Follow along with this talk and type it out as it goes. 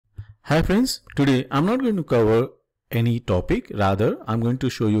Hi friends, today I'm not going to cover any topic, rather I'm going to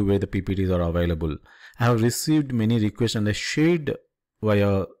show you where the PPTs are available. I have received many requests and I shared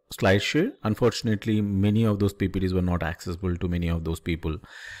via SlideShare. Unfortunately, many of those PPTs were not accessible to many of those people.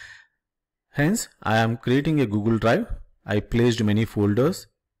 Hence, I am creating a Google Drive. I placed many folders.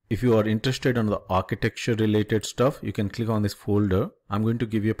 If you are interested in the architecture related stuff, you can click on this folder. I'm going to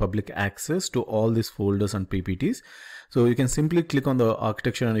give you public access to all these folders and PPTs. So you can simply click on the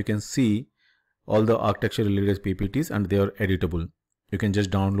architecture and you can see all the architecture related PPTs and they are editable. You can just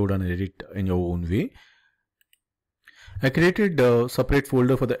download and edit in your own way. I created a separate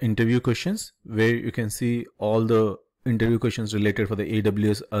folder for the interview questions where you can see all the interview questions related for the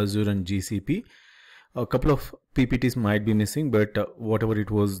AWS, Azure and GCP. A couple of PPTs might be missing, but whatever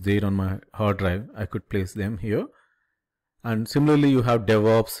it was there on my hard drive, I could place them here. And similarly, you have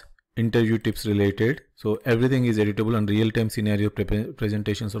DevOps, interview tips related. So everything is editable and real-time scenario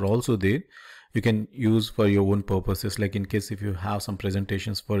presentations are also there. You can use for your own purposes, like in case if you have some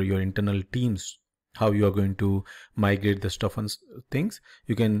presentations for your internal teams, how you are going to migrate the stuff and things,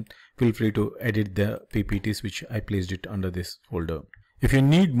 you can feel free to edit the PPTs, which I placed it under this folder. If you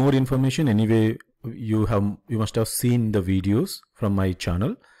need more information, anyway, you must have seen the videos from my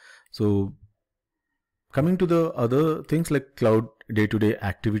channel. So coming to the other things like cloud day-to-day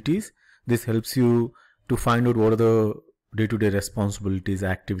activities, this helps you to find out what are the day-to-day responsibilities,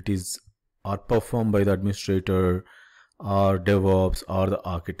 activities are performed by the administrator or DevOps or the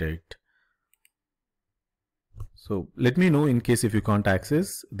architect. So let me know in case if you can't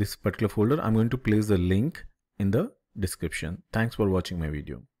access this particular folder. I'm going to place the link in the description. Thanks for watching my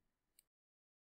video.